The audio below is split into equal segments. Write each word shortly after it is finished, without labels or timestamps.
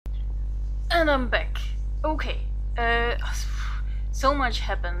And I'm back. Okay. So much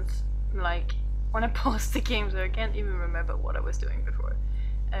happened, like, when I paused the game, so I can't even remember what I was doing before.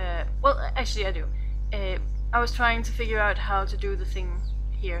 Well, actually I do. I was trying to figure out how to do the thing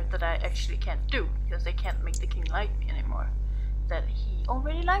here that I actually can't do, because they can't make the king like me anymore. That he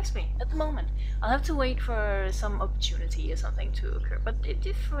already likes me at the moment. I'll have to wait for some opportunity or something to occur, but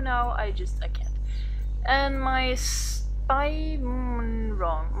if for now I can't. And my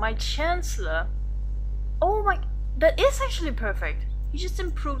wrong. My chancellor. Oh my, that is actually perfect. He just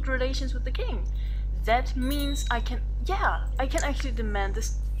improved relations with the king. That means I can actually demand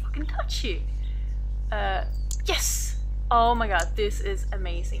this fucking duchy. Yes! Oh my god, this is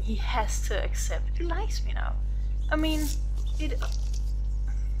amazing. He has to accept. He likes me now. I mean, it...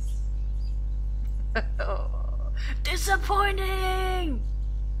 Oh, disappointing!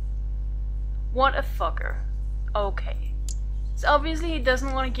 What a fucker. Okay. So obviously he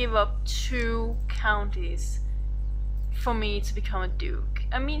doesn't want to give up 2 counties for me to become a duke.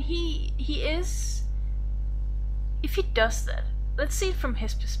 I mean, he is... If he does that, let's see it from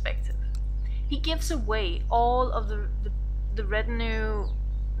his perspective. He gives away all of the retinue,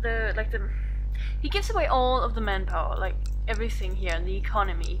 he gives away all of the manpower, like everything here in the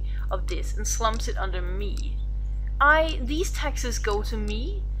economy of this, and slumps it under me. These taxes go to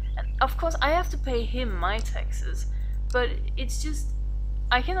me, and of course I have to pay him my taxes, but it's just,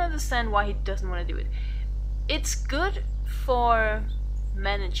 I can understand why he doesn't want to do it. It's good for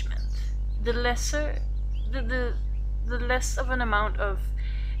management. The lesser, the less of an amount of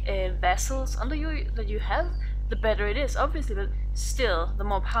vassals under you that you have, the better it is, obviously, but still, the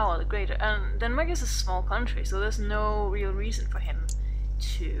more power, the greater. And Denmark is a small country, so there's no real reason for him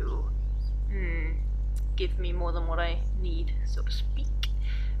to give me more than what I need, so to speak.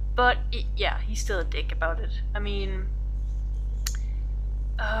 But yeah, he's still a dick about it. I mean,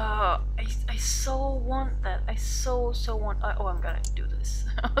 I so want that. I so want. Oh, I'm gonna do this.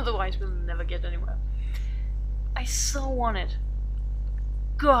 Otherwise, we'll never get anywhere. I so want it.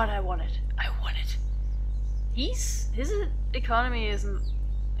 God, I want it. I want it. His economy isn't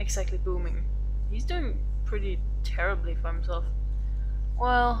exactly booming. He's doing pretty terribly for himself.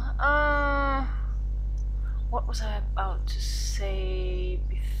 Well, what was I about to say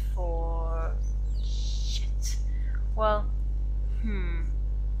before? Shit. Well,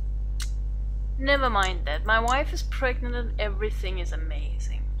 never mind that. My wife is pregnant and everything is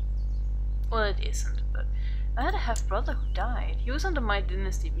amazing. Well, it isn't, but I had a half-brother who died. He was under my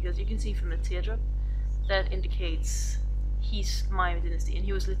dynasty, because you can see from the teardrop that indicates he's my dynasty, and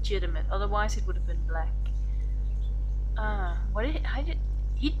he was legitimate. Otherwise, it would have been black.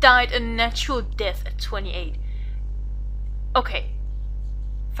 He died a natural death at 28. Okay.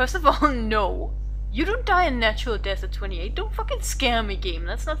 First of all, no. You don't die a natural death at 28. Don't fucking scare me, game.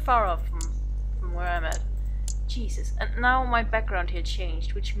 That's not far off from where I'm at. Jesus. And now my background here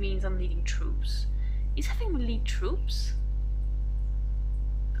changed, which means I'm leading troops. He's having me lead troops?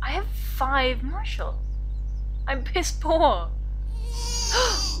 I have 5 marshal. I'm piss poor.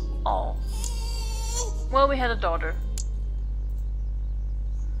 Oh. Well, we had a daughter.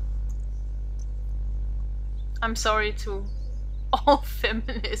 I'm sorry to all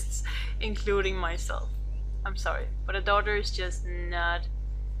feminists, including myself. I'm sorry, but a daughter is just not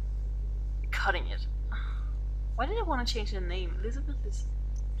cutting it. Why did I want to change her name? Elizabeth is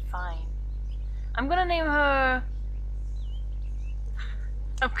fine. I'm gonna name her...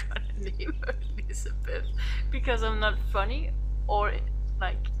 I'm gonna name her Elizabeth because I'm not funny or,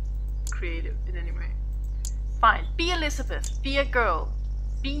 like, creative in any way. Fine, be Elizabeth, be a girl,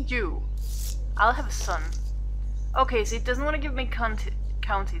 be you. I'll have a son. Okay, so he doesn't want to give me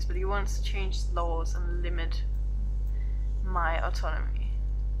counties, but he wants to change laws and limit my autonomy.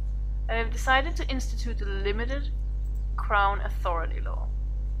 I have decided to institute a limited crown authority law.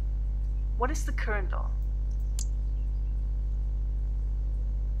 What is the current law?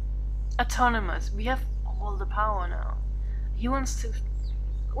 Autonomous. We have all the power now. He wants to...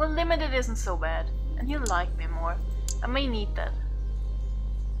 Well, limited isn't so bad, and he'll like me more. I may need that.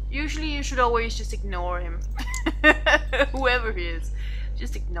 Usually you should always just ignore him. Whoever he is.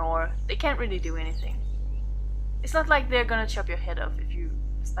 Just ignore. They can't really do anything. It's not like they're gonna chop your head off if you,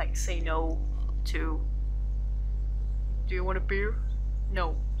 like, say no to... Do you want a beer?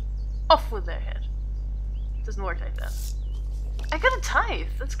 No. Off with their head. It doesn't work like that. I got a tithe.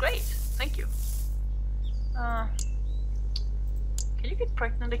 That's great. Thank you. Can you get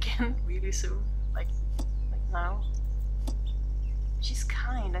pregnant again really soon? Like now? She's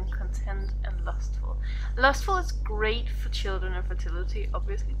kind and content and lustful. Lustful is great for children and fertility,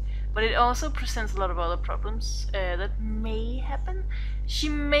 obviously, but it also presents a lot of other problems that may happen. She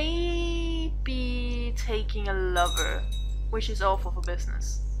may be taking a lover, which is awful for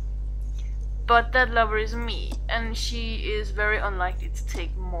business. But that lover is me, and she is very unlikely to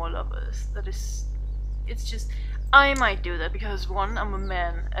take more lovers. It's just, I might do that because one, I'm a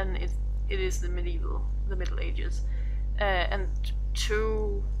man, and it is the Middle Ages, and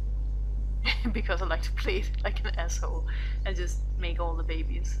two, because I like to play like an asshole and just make all the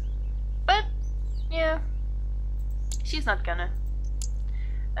babies. But yeah, she's not gonna.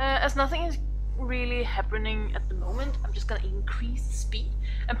 As nothing is really happening at the moment, I'm just gonna increase the speed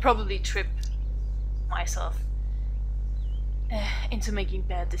and probably trip myself into making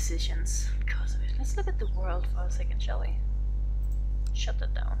bad decisions because of it. Let's look at the world for a second, shall we? Shut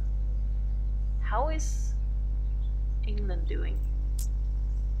that down. How is England doing?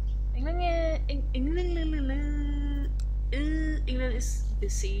 England is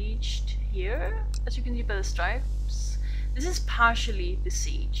besieged here, as you can see by the stripes. This is partially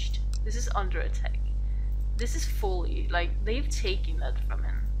besieged. This is under attack. This is fully, like, they've taken that from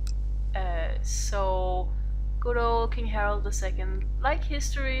him. So, good old King Harold II, like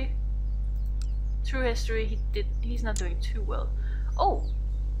history, through history, he's not doing too well. Oh,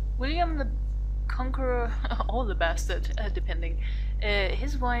 William the Conqueror, or the Bastard, depending,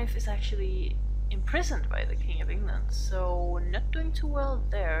 his wife is actually imprisoned by the King of England, so not doing too well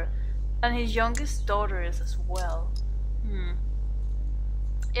there. And his youngest daughter is as well.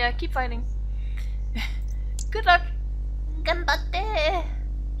 Yeah, keep fighting. Good luck! Ganbatte!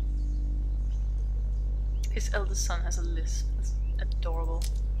 His eldest son has a lisp. That's adorable.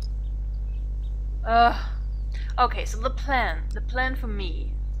 Okay, so the plan for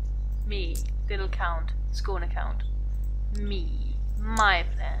me, little count, Skåne count, my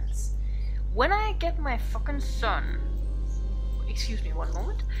plans. When I get my fucking son, excuse me one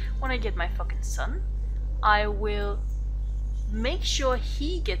moment, when I get my fucking son, I will make sure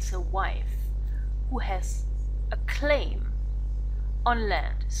he gets a wife who has a claim on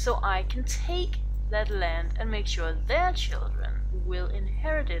land, so I can take that land and make sure their children will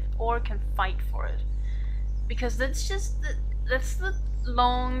inherit it or can fight for it. Because that's the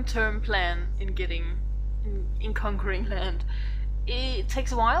long-term plan in conquering land. It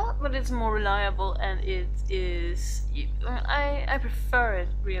takes a while, but it's more reliable, and it is. I prefer it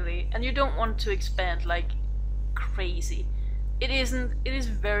really, and you don't want to expand like crazy. It isn't. It is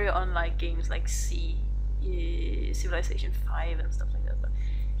very unlike games like Civilization 5 and stuff like that. But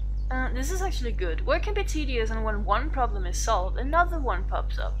this is actually good. Work can be tedious, and when one problem is solved, another one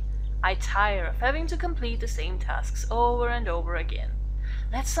pops up. I tire of having to complete the same tasks over and over again.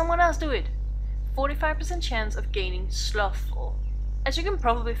 Let someone else do it. 45% chance of gaining slothful. As you can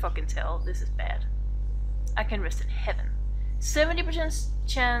probably fucking tell, this is bad. I can rest in heaven. 70%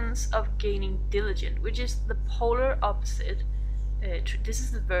 chance of gaining diligent, which is the polar opposite. This is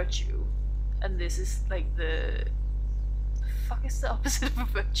the virtue, and this is like the fuck is the opposite of a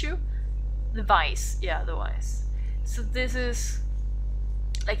virtue? The vice, yeah, the vice. So this is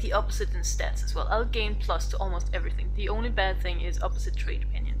like the opposite in stats as well. I'll gain plus to almost everything. The only bad thing is opposite trait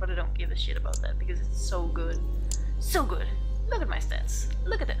opinion, but I don't give a shit about that because it's so good. So good. Look at my stats.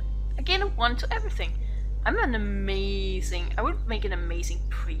 Look at that. I gain a 1 to everything. I'm an amazing... I would make an amazing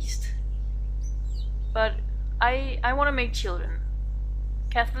priest. But I want to make children.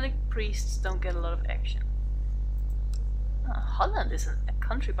 Catholic priests don't get a lot of action. Holland is a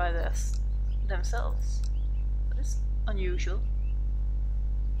country by themselves. That is unusual.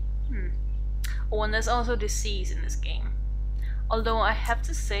 Oh, and there's also disease in this game. Although I have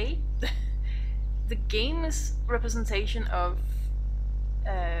to say, the game's representation of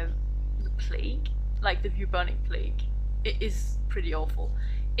the plague, like the bubonic plague, it is pretty awful.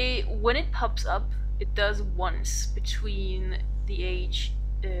 When it pops up, it does once between the ages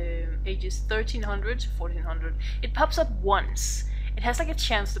 1300 to 1400. It pops up once. It has like a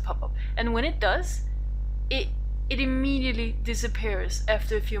chance to pop up, and when it does, it immediately disappears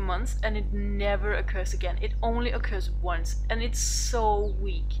after a few months, and it never occurs again. It only occurs once, and it's so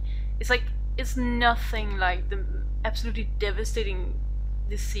weak. It's like, it's nothing like the absolutely devastating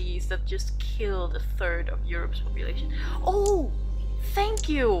disease that just killed 1/3 of Europe's population. Oh, thank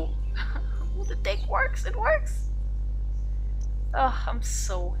you! The deck works, it works! Oh, I'm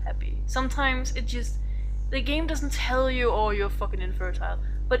so happy. Sometimes it just, the game doesn't tell you, oh, you're fucking infertile,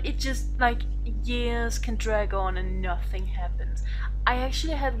 but it just, like, years can drag on and nothing happens. I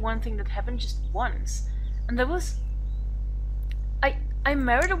actually had one thing that happened just once, and that was, I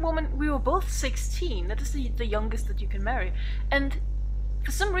married a woman, we were both 16, that is the youngest that you can marry, and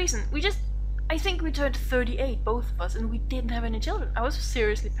for some reason, I think we turned 38, both of us, and we didn't have any children. I was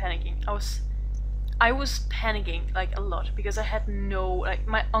seriously panicking. I was panicking like a lot because I had no, like,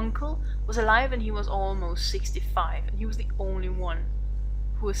 my uncle was alive and he was almost 65 and he was the only one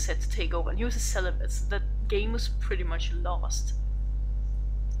who was set to take over, and he was a celibate, so that game was pretty much lost.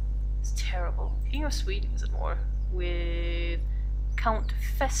 It's terrible. King of Sweden is at war with Count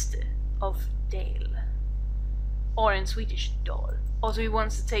Feste of Dale, or in Swedish, Dahl. Also, he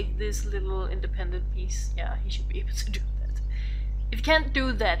wants to take this little independent piece. Yeah, he should be able to do that. If he can't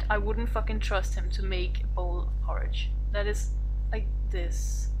do that, I wouldn't fucking trust him to make a bowl of porridge. That is like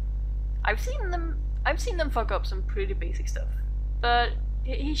this. I've seen them fuck up some pretty basic stuff, but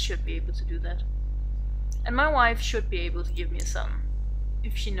he should be able to do that. And my wife should be able to give me a son,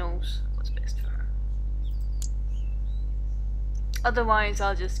 if she knows what's best for her. Otherwise,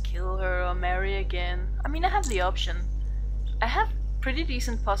 I'll just kill her or marry again. I mean, I have the option. I have pretty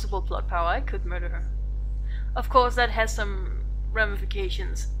decent possible plot power. I could murder her. Of course, that has some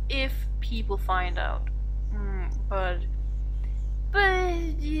ramifications if people find out. But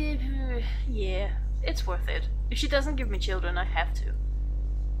yeah, it's worth it. If she doesn't give me children, I have to.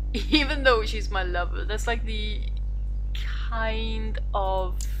 Even though she's my lover. That's like the kind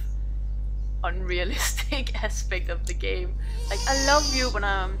of unrealistic aspect of the game. Like, I love you, but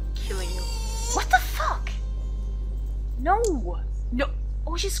I'm killing you. What the fuck? No! No!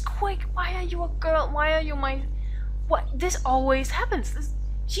 Oh, she's quick! Why are you a girl? Why are you my... What? This always happens.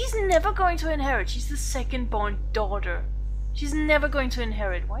 She's never going to inherit. She's the second born daughter. She's never going to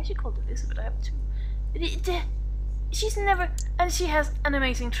inherit. Why is she called Elizabeth? I have two. She's never... And she has an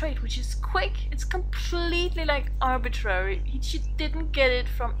amazing trait, which is quick. It's completely, like, arbitrary. She didn't get it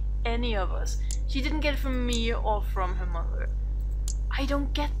from any of us. She didn't get it from me or from her mother. I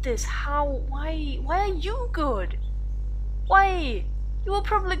don't get this. How? Why? Why are you good? Why? You were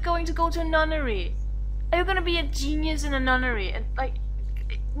probably going to go to a nunnery. Are you gonna be a genius in a nunnery? And, like...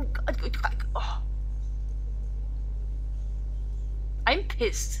 Oh. I'm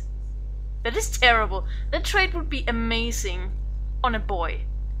pissed. That is terrible. That trait would be amazing on a boy.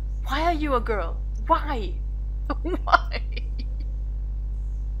 Why are you a girl? Why? Why?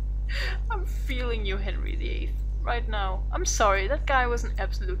 I'm feeling you, Henry VIII, right now. I'm sorry, that guy was an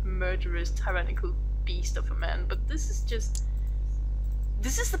absolute murderous, tyrannical beast of a man, but this is just...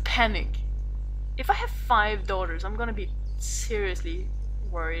 This is the panic. If I have 5 daughters, I'm gonna be seriously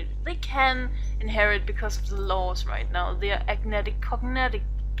worried. They can inherit because of the laws right now. They are cognatic...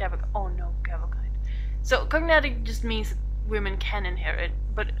 Oh no, Gavokite. So, cognatic just means that women can inherit,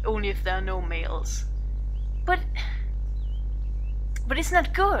 but only if there are no males. But it's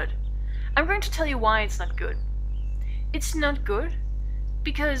not good. I'm going to tell you why it's not good. It's not good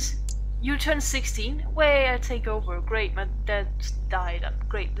because you turn 16, I take over, great, my dad died,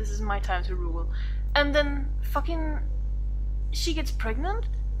 great, this is my time to rule. And then fucking she gets pregnant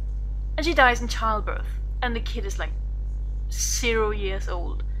and she dies in childbirth, and the kid is like 0 years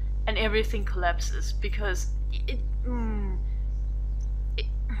old, and everything collapses because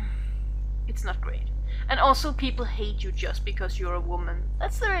it's not great. And also, people hate you just because you're a woman.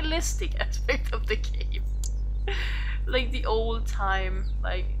 That's the realistic aspect of the game. Like the old time,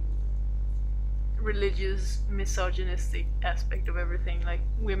 like, religious, misogynistic aspect of everything. Like,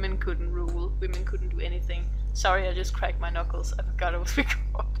 women couldn't rule, women couldn't do anything. Sorry, I just cracked my knuckles. I forgot I was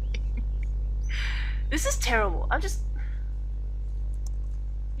recording. This is terrible.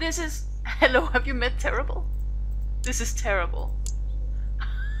 This is... Hello, have you met terrible? This is terrible.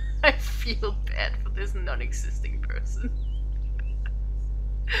 I feel bad for this non-existing person.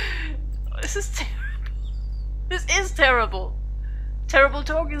 This is terrible. This is terrible. Terrible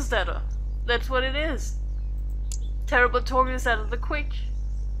Torgilsdatter. That's what it is. Terrible Torgilsdatter the Quick.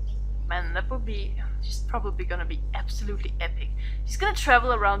 Man, that would be... She's probably gonna be absolutely epic. She's gonna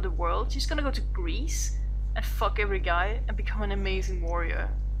travel around the world. She's gonna go to Greece and fuck every guy and become an amazing warrior.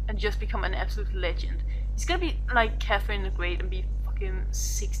 And just become an absolute legend. She's gonna be like Catherine the Great and be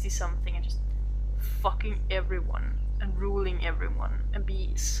 60 something and just fucking everyone and ruling everyone and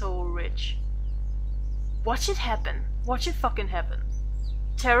be so rich. Watch it happen. Watch it fucking happen.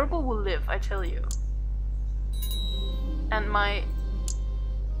 Terrible will live, I tell you. And my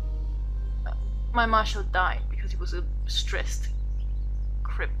marshal died because he was a stressed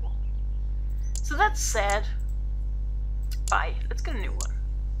cripple. So that's sad. Bye. Let's get a new one.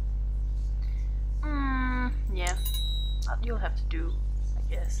 Yeah. You'll have to do, I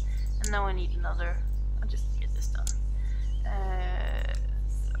guess. And now I need another. I'll just get this done.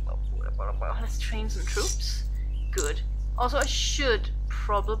 Let's train some troops. Good. Also, I should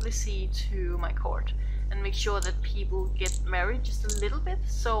probably see to my court and make sure that people get married just a little bit,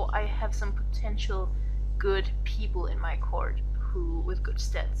 so I have some potential good people in my court who with good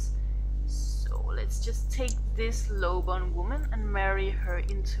stats. So So let's just take this low-born woman and marry her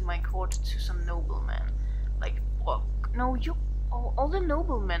into my court to some nobleman. Like, what? No, you... all the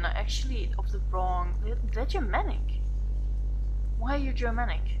noblemen are actually of the wrong... They're Germanic. Why are you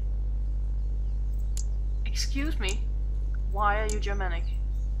Germanic? Excuse me? Why are you Germanic?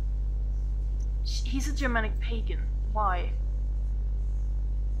 He's a Germanic pagan. Why?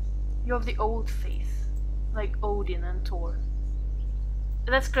 You're of the old faith. Like Odin and Thor.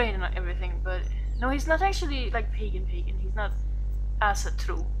 That's great and everything, but... No, he's not actually like pagan. He's not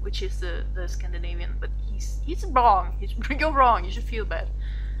Asatru, which is the Scandinavian, but he's wrong. You're wrong, you should feel bad.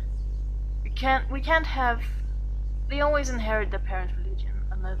 We can't have... They always inherit their parents' religion,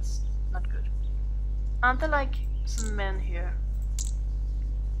 and that's not good. Aren't there like some men here?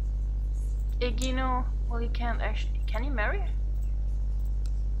 Egino, well, he can't actually... Can he marry?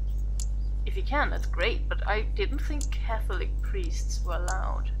 If he can, that's great, but I didn't think Catholic priests were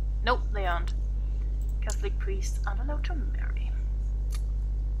allowed. Nope, they aren't. Catholic priests aren't allowed to marry.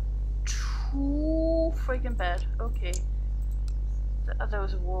 Too freaking bad. Okay. There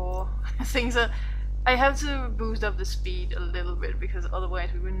was a war. Things are... I have to boost up the speed a little bit, because otherwise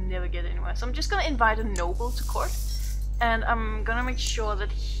we will never get anywhere. So I'm just gonna invite a noble to court, and I'm gonna make sure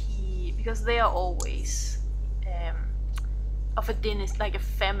that he... Because they are always... of a dynasty, like a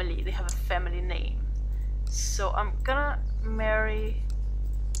family. They have a family name. So I'm gonna marry...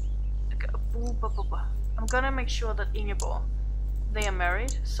 I'm gonna make sure that Ingeborg, they are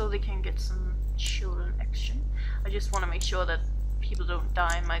married, so they can get some children action. I just want to make sure that people don't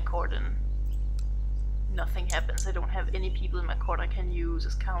die in my court and nothing happens. I don't have any people in my court I can use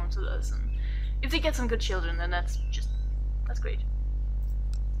as counselors, and if they get some good children, then that's great.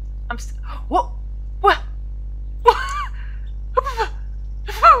 I'm still... What? What?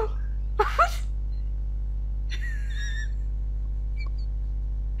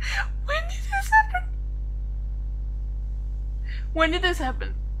 When did this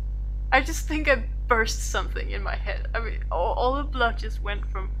happen? I just think I burst something in my head. I mean, all the blood just went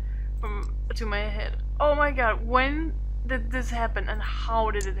from to my head. Oh my god, when did this happen and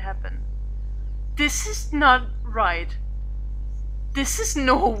how did it happen? This is not right. This is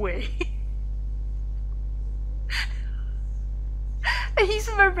Norway. He's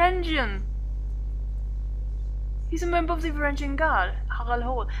a Varangian. He's a member of the Varangian Guard, Harald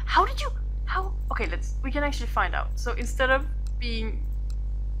Hård. How did you... How... Okay, we can actually find out. So instead of being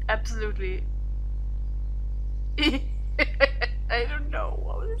absolutely... I don't know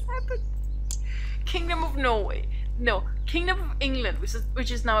what has happened. Kingdom of Norway. No, Kingdom of England,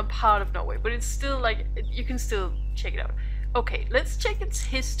 which is now a part of Norway, but it's still like... You can still check it out. Okay, let's check its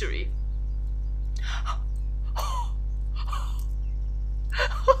history.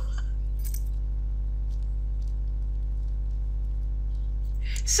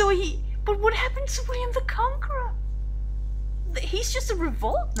 But what happened to William the Conqueror? He's just a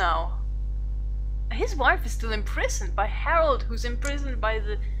revolt now. His wife is still imprisoned by Harold, who's imprisoned by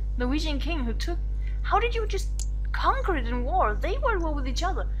the Norwegian king who took... How did you just conquer it in war? They were at war with each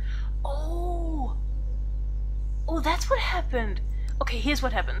other. Oh, that's what happened. Okay, here's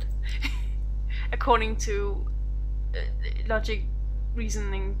what happened. According to logic,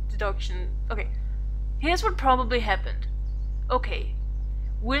 reasoning, deduction. Okay, here's what probably happened. Okay,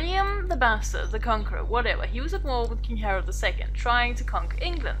 William the Bastard, the Conqueror, whatever, he was at war with King Harold II, trying to conquer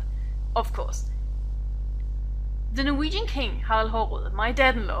England, of course. The Norwegian king, Harald Hård, my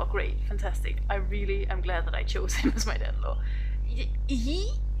dad-in-law, great, fantastic. I really am glad that I chose him as my dad-in-law.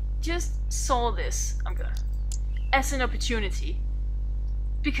 He just saw this, as an opportunity,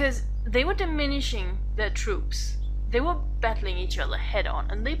 because they were diminishing their troops. They were battling each other head-on,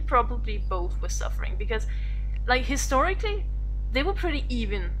 and they probably both were suffering, because, like, historically, they were pretty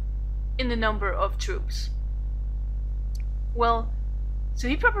even in the number of troops. Well, so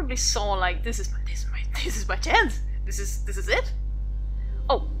he probably saw, like, this is my chance. This is it.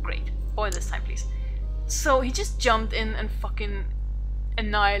 Oh, great. Boy, this time, please. So he just jumped in and fucking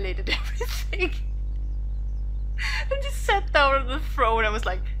annihilated everything. And just sat down on the throne and was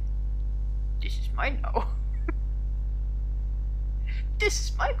like, this is mine now. This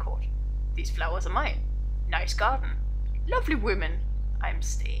is my court. These flowers are mine. Nice garden. Lovely women. I'm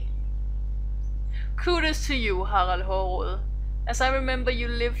staying. Kudos to you, Harald Hård. As I remember, you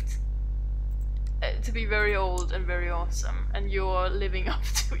lived to be very old and very awesome, and you're living up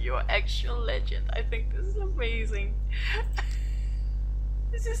to your actual legend. I think this is amazing.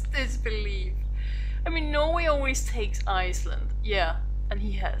 This is disbelief. I mean, Norway always takes Iceland. Yeah, and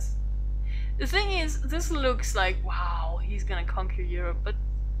he has. The thing is, this looks like, wow, he's gonna conquer Europe, but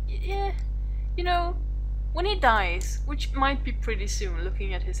yeah, you know, when he dies, which might be pretty soon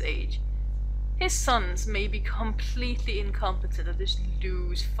looking at his age, his sons may be completely incompetent and just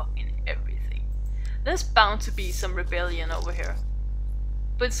lose fucking everything. There's bound to be some rebellion over here.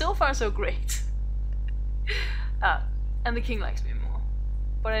 But so far so great. And the king likes me more.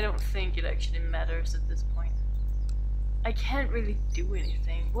 But I don't think it actually matters at this point. I can't really do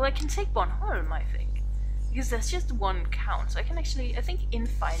anything. Well, I can take Bornholm, I think. Because that's just one count. So I can actually, I think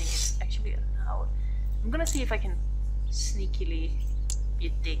infighting is actually allowed. I'm gonna see if I can sneakily be a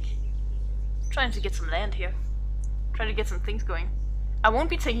dick. Trying to get some land here. Trying to get some things going. I won't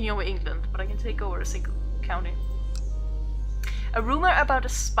be taking over England, but I can take over a single county. A rumor about a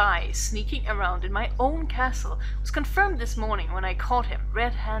spy sneaking around in my own castle was confirmed this morning when I caught him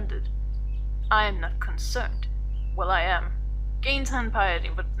red-handed. I am not concerned. Well, I am. Gain 10 piety,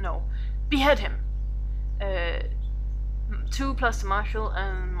 but no. Behead him. 2 plus the marshal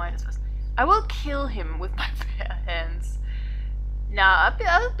and minus this. I will kill him with my bare hands. Nah,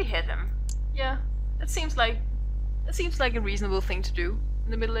 I'll behead him. Yeah, that seems like a reasonable thing to do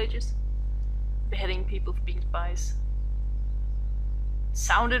in the Middle Ages. Beheading people for being spies.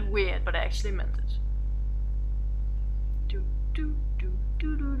 Sounded weird, but I actually meant it. Do do do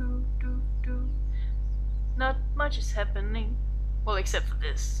do do do do do. Not much is happening. Well, except for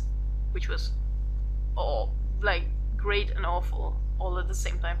this, which was all like great and awful all at the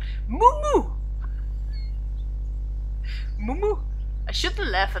same time. Moo moo. I shouldn't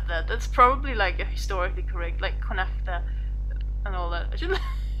laugh at that. That's probably like a historically correct, like Konafta and all that. I shouldn't.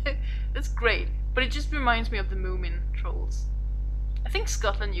 That's great, but it just reminds me of the Moomin trolls. I think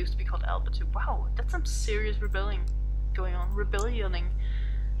Scotland used to be called Albertu. Wow, that's some serious rebelling going on. Rebellioning.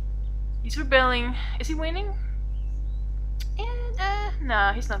 He's rebelling. Is he winning?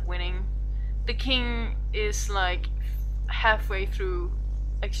 Nah, he's not winning. The king is like halfway through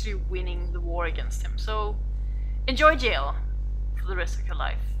actually winning the war against him. So, enjoy jail for the rest of your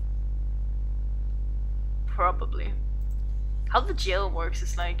life. Probably. How the jail works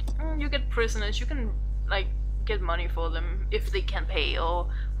is like, you get prisoners, you can like get money for them if they can pay, or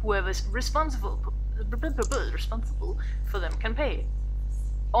whoever's responsible for them can pay.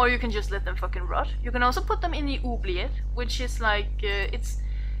 Or you can just let them fucking rot. You can also put them in the oubliette, which is like, it's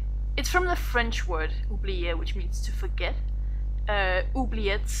from the French word oublier, which means to forget.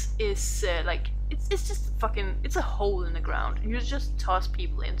 Oubliettes is like, it's just fucking, it's a hole in the ground, and you just toss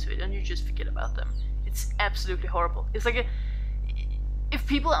people into it, and you just forget about them. It's absolutely horrible. It's like if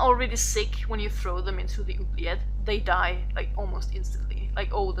people are already sick when you throw them into the oubliette, they die like almost instantly,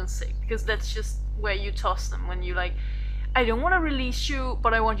 like old and sick, because that's just where you toss them when you like, I don't want to release you,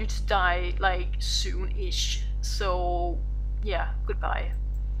 but I want you to die like soon-ish. So yeah, goodbye.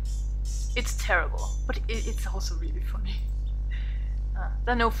 It's terrible, but it's also really funny.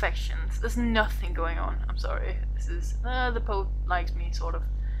 There are no factions. There's nothing going on. I'm sorry. This is the Pope likes me, sort of.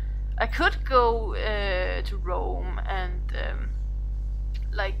 I could go to Rome and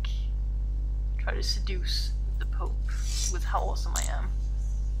like try to seduce the Pope with how awesome I am.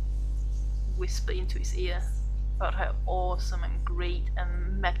 Whisper into his ear about how awesome and great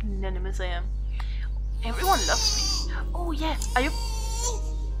and magnanimous I am. Everyone loves me. Oh yeah, are you?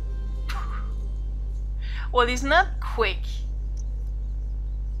 Well, he's not quick.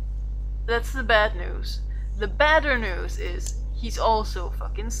 That's the bad news. The badder news is he's also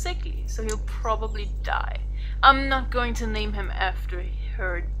fucking sickly, so he'll probably die. I'm not going to name him after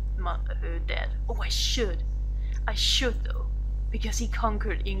her dad. Oh, I should. I should though, because he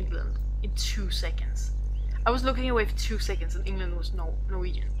conquered England in 2 seconds. I was looking away for 2 seconds and England was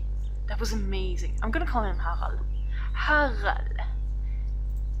Norwegian. That was amazing. I'm gonna call him Harald. Harald.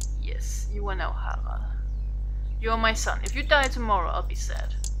 Yes, you are now Harald. You are my son. If you die tomorrow, I'll be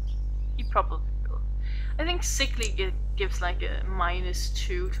sad. He probably will. I think sickly gives like a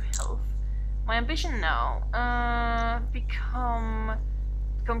 -2 to health. My ambition now, become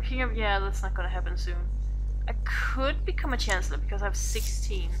king of, yeah, that's not gonna happen soon. I could become a chancellor because I have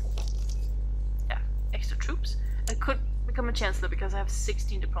 16 extra troops. I could become a chancellor because I have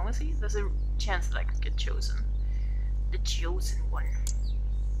 16 diplomacy. There's a chance that I could get chosen. The chosen one.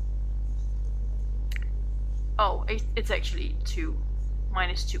 Oh, it's actually 2.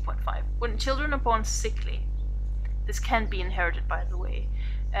 -2.5. When children are born sickly, this can be inherited, by the way,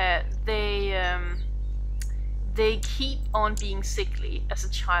 they keep on being sickly as a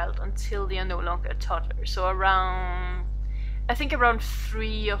child until they are no longer a toddler. So around, I think around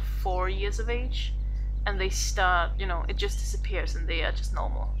 3 or 4 years of age, and they start, you know, it just disappears and they are just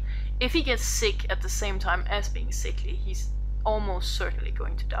normal. If he gets sick at the same time as being sickly, he's almost certainly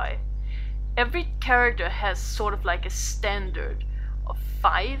going to die. Every character has sort of like a standard of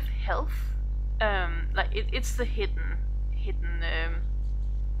 5 health. Like it's the hidden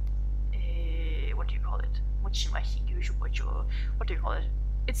what do you call it?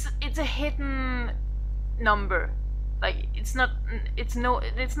 It's a hidden number. Like it's not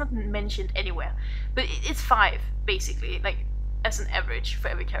mentioned anywhere, but it's 5 basically, like as an average for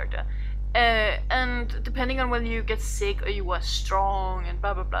every character. And depending on whether you get sick or you are strong and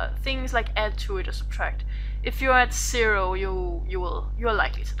blah blah blah, things like add to it or subtract. If you're at 0, you're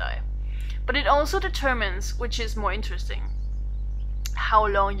likely to die. But it also determines, which is more interesting, how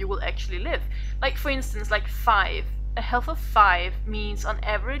long you will actually live. Like for instance, like 5, a health of 5 means on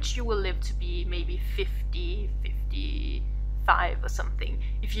average you will live to be maybe 50, 55 or something,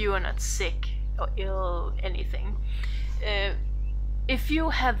 if you are not sick or ill, anything. If you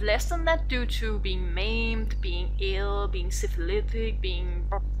have less than that due to being maimed, being ill, being syphilitic, being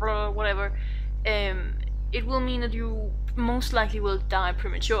whatever, it will mean that you most likely will die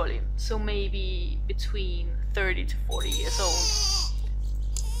prematurely. So maybe between 30 to 40 years old.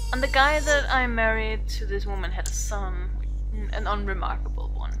 And the guy that I married to this woman had a son, an unremarkable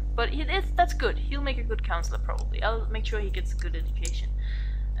one. But that's good. He'll make a good counselor probably. I'll make sure he gets a good education.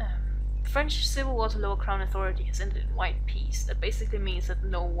 French Civil War to lower crown authority has ended in white peace. That basically means that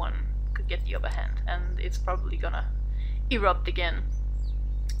no one could get the upper hand, and it's probably gonna erupt again.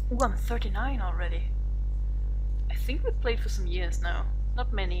 Ooh, I'm 39 already. I think we've played for some years now.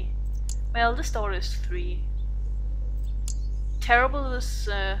 Not many. My eldest daughter is 3. Terrible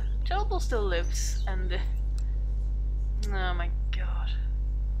still lives, and oh my god.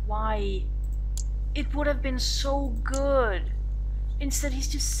 Why? It would have been so good. Instead he's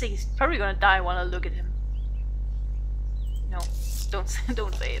just sick. He's probably gonna die while I look at him. No, don't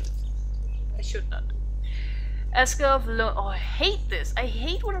say it. I should not. Asker of oh, I hate this. I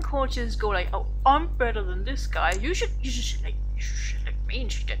hate when coaches go like, oh, I'm better than this guy. You should like me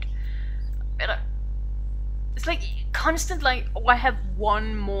and shit. Better. It's like constant like, oh, I have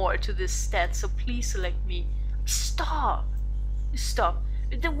 1 more to this stat, so please select me. Stop. Stop.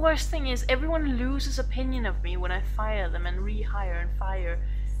 The worst thing is everyone loses opinion of me when I fire them and rehire and fire,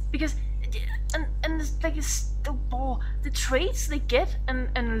 because and it's like the traits they get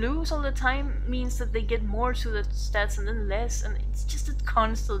and lose all the time means that they get more to the stats and then less, and it's just a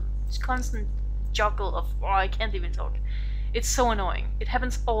constant juggle of, oh, I can't even talk. It's so annoying. It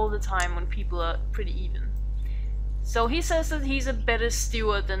happens all the time when people are pretty even. So he says that he's a better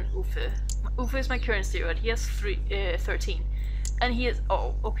steward than Uffe. Uffe is my current steward. He has 13. And he has,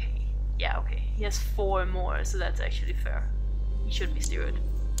 oh, okay. Yeah, okay. He has 4 more, so that's actually fair. He should be steward.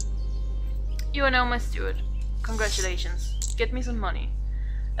 You are now my steward. Congratulations. Get me some money.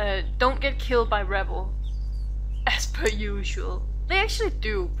 Don't get killed by rebel. As per usual. They actually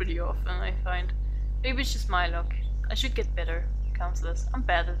do pretty often, I find. Maybe it's just my luck. I should get better, counselors. I'm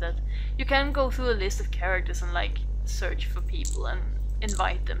bad at that. You can go through a list of characters and like search for people and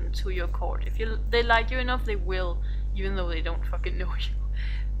invite them to your court. If they like you enough, they will, even though they don't fucking know you.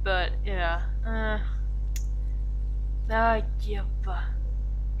 But yeah,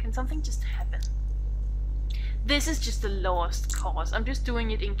 can something just happen? This is just a lost cause. I'm just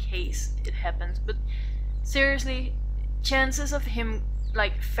doing it in case it happens. But seriously, chances of him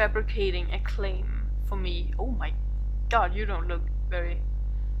like fabricating a claim for me. Oh my god, you don't look very.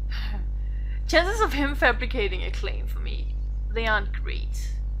 Chances of him fabricating a claim for me, they aren't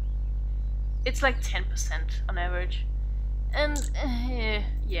great. It's like 10% on average. And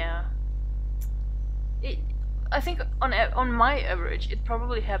yeah, I think on my average it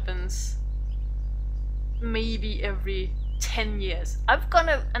probably happens maybe every 10 years. I've gone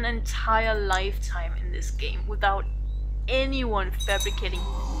an entire lifetime in this game without anyone fabricating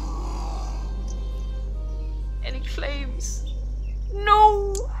any claims.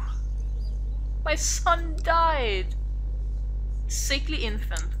 No! My son died! Sickly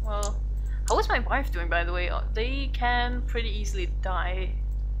infant. Well, how is my wife doing, by the way? They can pretty easily die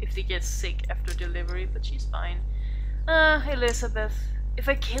if they get sick after delivery, but she's fine. Elizabeth. If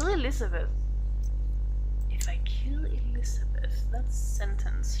I kill Elizabeth, that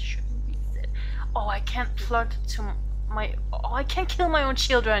sentence shouldn't be dead. Oh, I can't plot to my... Oh, I can't kill my own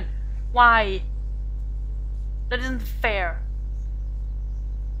children. Why? That isn't fair.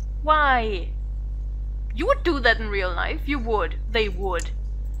 Why? You would do that in real life. You would. They would.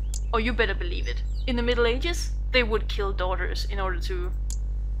 Oh, you better believe it. In the Middle Ages, they would kill daughters in order to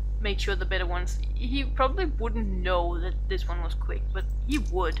make sure the better ones... He probably wouldn't know that this one was quick, but he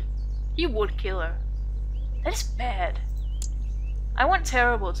would. He would kill her. That is bad. I want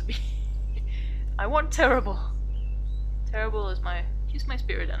Terrible to be... I want Terrible. Terrible is my... She's my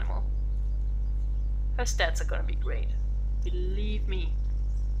spirit animal. Her stats are gonna be great. Believe me.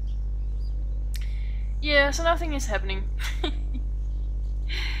 Yeah, so nothing is happening.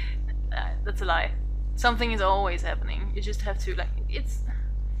 That's a lie. Something is always happening. You just have to, like, it's...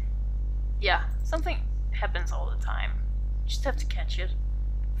 Yeah, something happens all the time. You just have to catch it.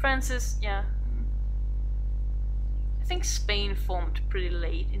 Francis, yeah. I think Spain formed pretty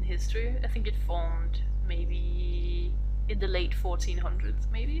late in history. I think it formed maybe in the late 1400s,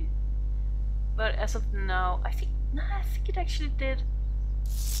 maybe. But as of now, I think it actually did.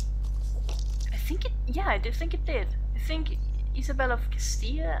 I think it, yeah, I do think it did. I think Isabel of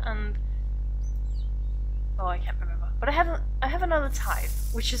Castilla and oh, I can't remember. But I have another type,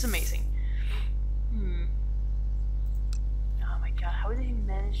 which is amazing. Oh my god, how did he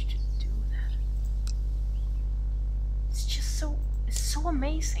manage to do that? It's just it's so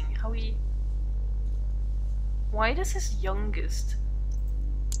amazing how he... Why does his youngest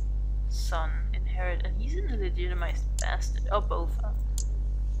son inherit, and he's an illegitimate bastard? Oh, both.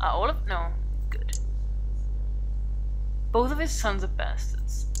 All of... No. Good. Both of his sons are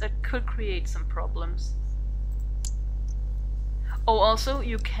bastards. That could create some problems. Oh, also,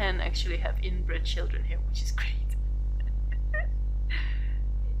 you can actually have inbred children here, which is great.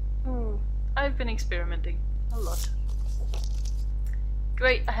 Ooh, I've been experimenting a lot.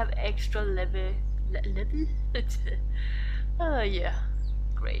 Great, I have extra level. Yeah,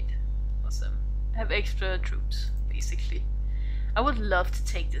 great, awesome. I have extra troops, basically. I would love to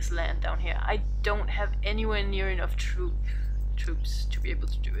take this land down here. I don't have anywhere near enough troops to be able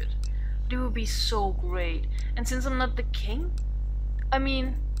to do it. But it would be so great. And since I'm not the king, I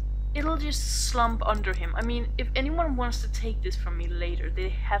mean, it'll just slump under him. I mean, if anyone wants to take this from me later, they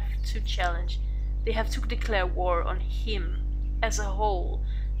have to declare war on him as a whole.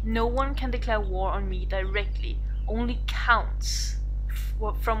 No one can declare war on me directly. Only counts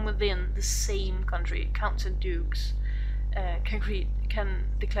from within the same country, counts and dukes, can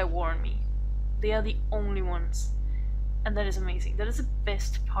declare war on me. They are the only ones. And that is amazing. That is the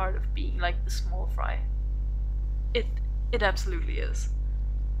best part of being like the small fry. It absolutely is.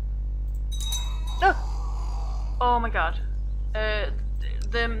 Oh! Oh my god.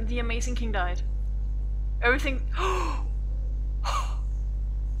 The amazing king died. Everything...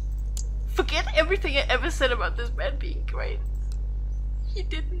 Forget everything I ever said about this man being great. He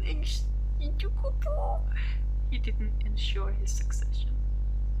didn't ensure his succession.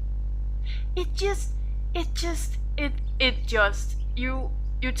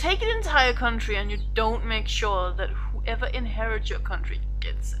 You take an entire country and you don't make sure that whoever inherits your country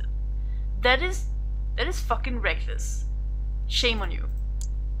gets it. That is fucking reckless. Shame on you.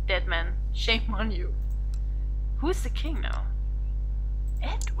 Dead man. Shame on you. Who is the king now?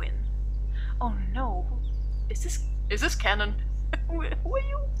 Edwin? Oh no. Is this canon? Who are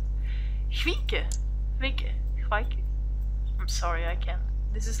you? Hvike. I'm sorry, I can't.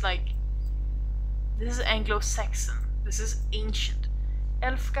 This is Anglo-Saxon. This is ancient.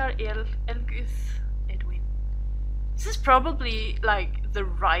 Elfgar, Elguth, Edwin. This is probably like the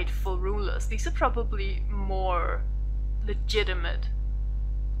rightful rulers. These are probably more legitimate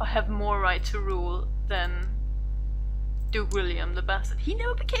or have more right to rule than Duke William the Bastard. He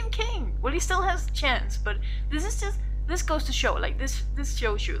never became king. Well, he still has a chance, but this goes to show, like, this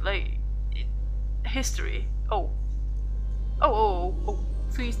shows you, like, history. Oh.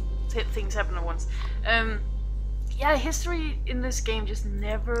 Three things happen at once. Yeah, history in this game just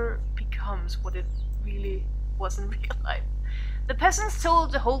never becomes what it really was in real life. The peasants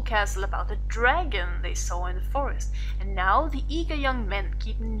told the whole castle about the dragon they saw in the forest, and now the eager young men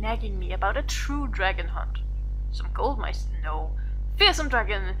keep nagging me about a true dragon hunt. Some gold mice? No. Fearsome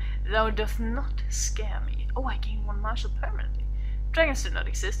dragon, thou doth not scare me. Oh, I gain one marshal permanently. Dragons do not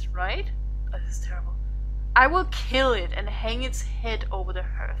exist, right? Oh, this is terrible. I will kill it and hang its head over the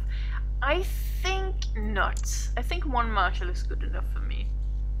hearth. I think not. I think one marshal is good enough for me.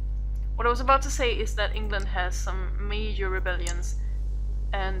 What I was about to say is that England has some major rebellions,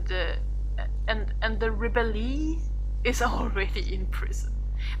 and the rebellee is already in prison.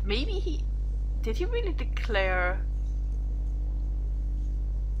 Maybe did he really declare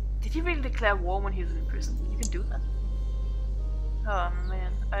war when he was in prison? You can do that. Oh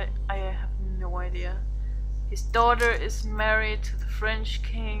man, I have no idea. His daughter is married to the French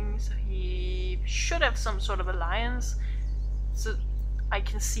king, so he should have some sort of alliance. So I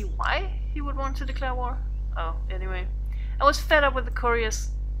can see why he would want to declare war. Oh, anyway. I was fed up with the courtier's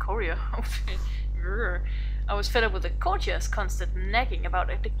constant nagging about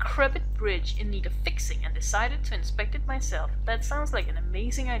a decrepit bridge in need of fixing and decided to inspect it myself. That sounds like an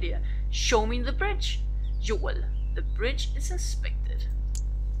amazing idea. Show me the bridge. Joel. The bridge is inspected.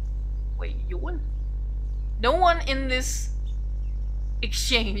 Wait, Joel? No one in this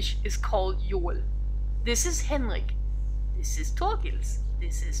exchange is called Joel. This is Henrik. This is Torgils.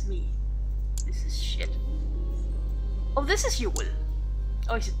 This is me. This is shit. Oh, this is Yule.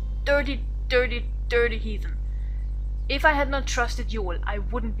 Oh, he's a dirty, dirty, dirty heathen. If I had not trusted Yule, I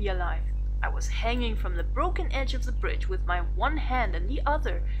wouldn't be alive. I was hanging from the broken edge of the bridge with my one hand and the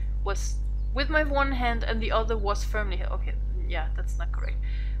other was... With my one hand and the other was firmly held... Okay, yeah, that's not correct.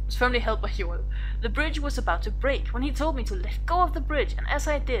 Was firmly held by Yule. The bridge was about to break when he told me to let go of the bridge, and as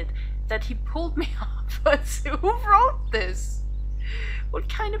I did, that he pulled me off. But who wrote this? What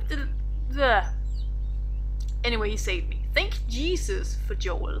kind of... Anyway, he saved me. Thank Jesus for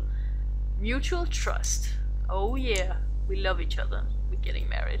Joel. Mutual trust. Oh yeah, we love each other. We're getting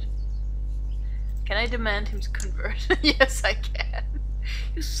married. Can I demand him to convert? Yes, I can.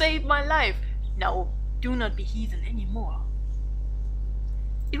 You saved my life. Now, do not be heathen anymore.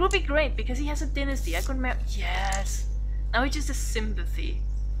 It would be great because he has a dynasty. I could marry. Yes. Now he just has sympathy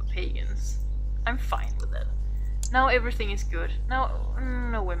for pagans. I'm fine with that. Now everything is good. Now,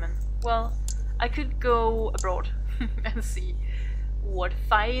 no women. Well, I could go abroad and see what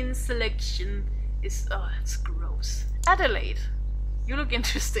fine selection is. Oh, that's gross. Adelaide, you look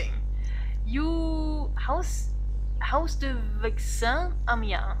interesting. You how's the Vexin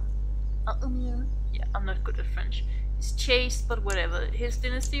Amiens? Yeah, I'm not good at French. He's chaste, but whatever. His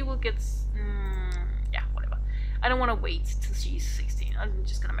dynasty will get. Yeah, whatever. I don't want to wait till she's 16. I'm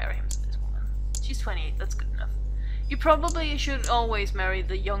just gonna marry him to this woman. She's 28. That's good enough. You probably should always marry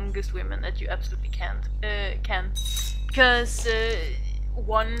the youngest women that you absolutely can, because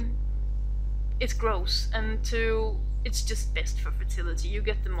one, it's gross, and two, it's just best for fertility. You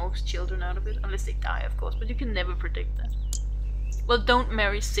get the most children out of it, unless they die, of course, but you can never predict that. Well, don't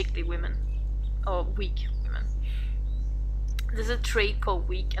marry sickly women, or weak women. There's a trait called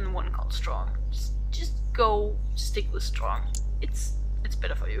weak and one called strong. Just go stick with strong. It's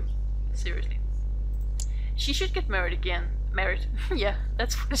better for you, seriously. She should get married again. Married. Yeah,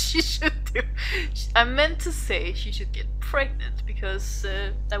 that's what she should do. I meant to say she should get pregnant, because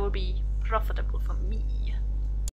that would be profitable for me.